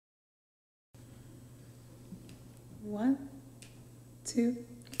1, 2,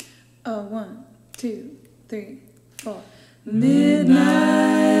 1, 2, 3, 4. Midnight,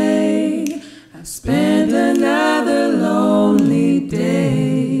 I spent another lonely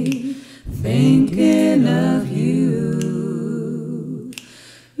day thinking of you.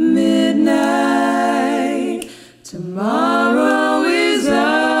 Midnight, tomorrow is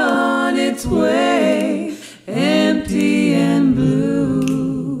on its way, empty and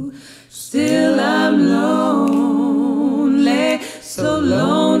blue. Still I'm lonely, so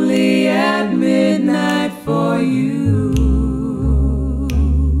lonely at midnight for you.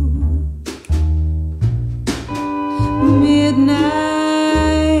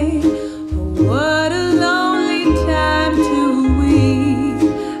 Midnight, what a lonely time to weep,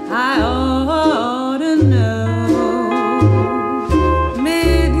 I ought to know.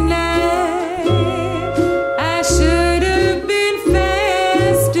 Midnight, I should have been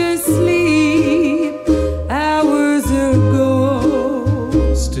fast asleep hours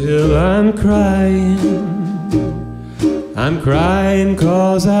ago. Still I'm crying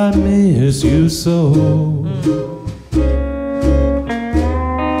 'cause I miss you so.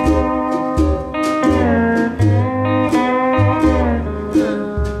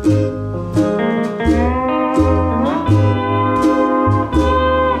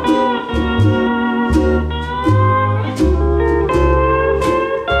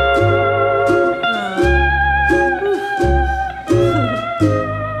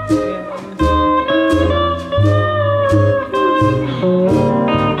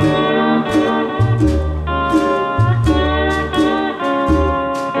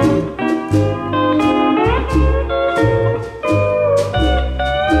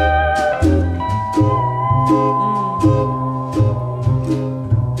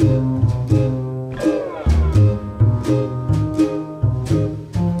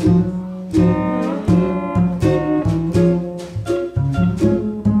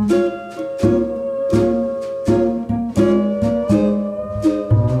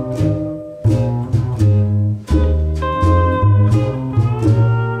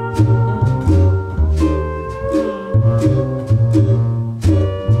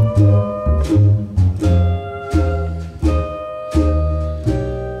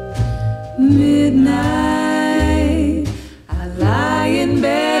 Midnight, I lie in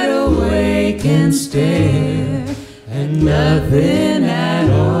bed awake and stare at nothing at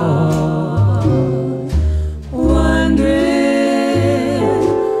all. Wondering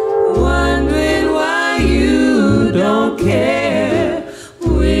why you don't care,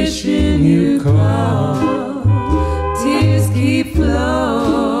 wishing you called. Tears keep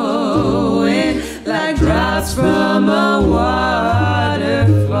flowing like drops from a waterfall.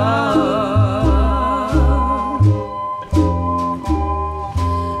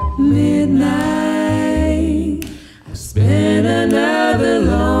 Midnight, I spent another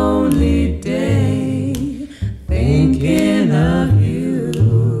lonely day thinking of you.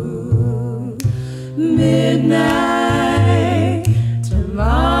 Midnight,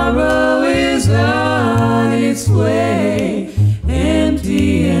 tomorrow is on its way.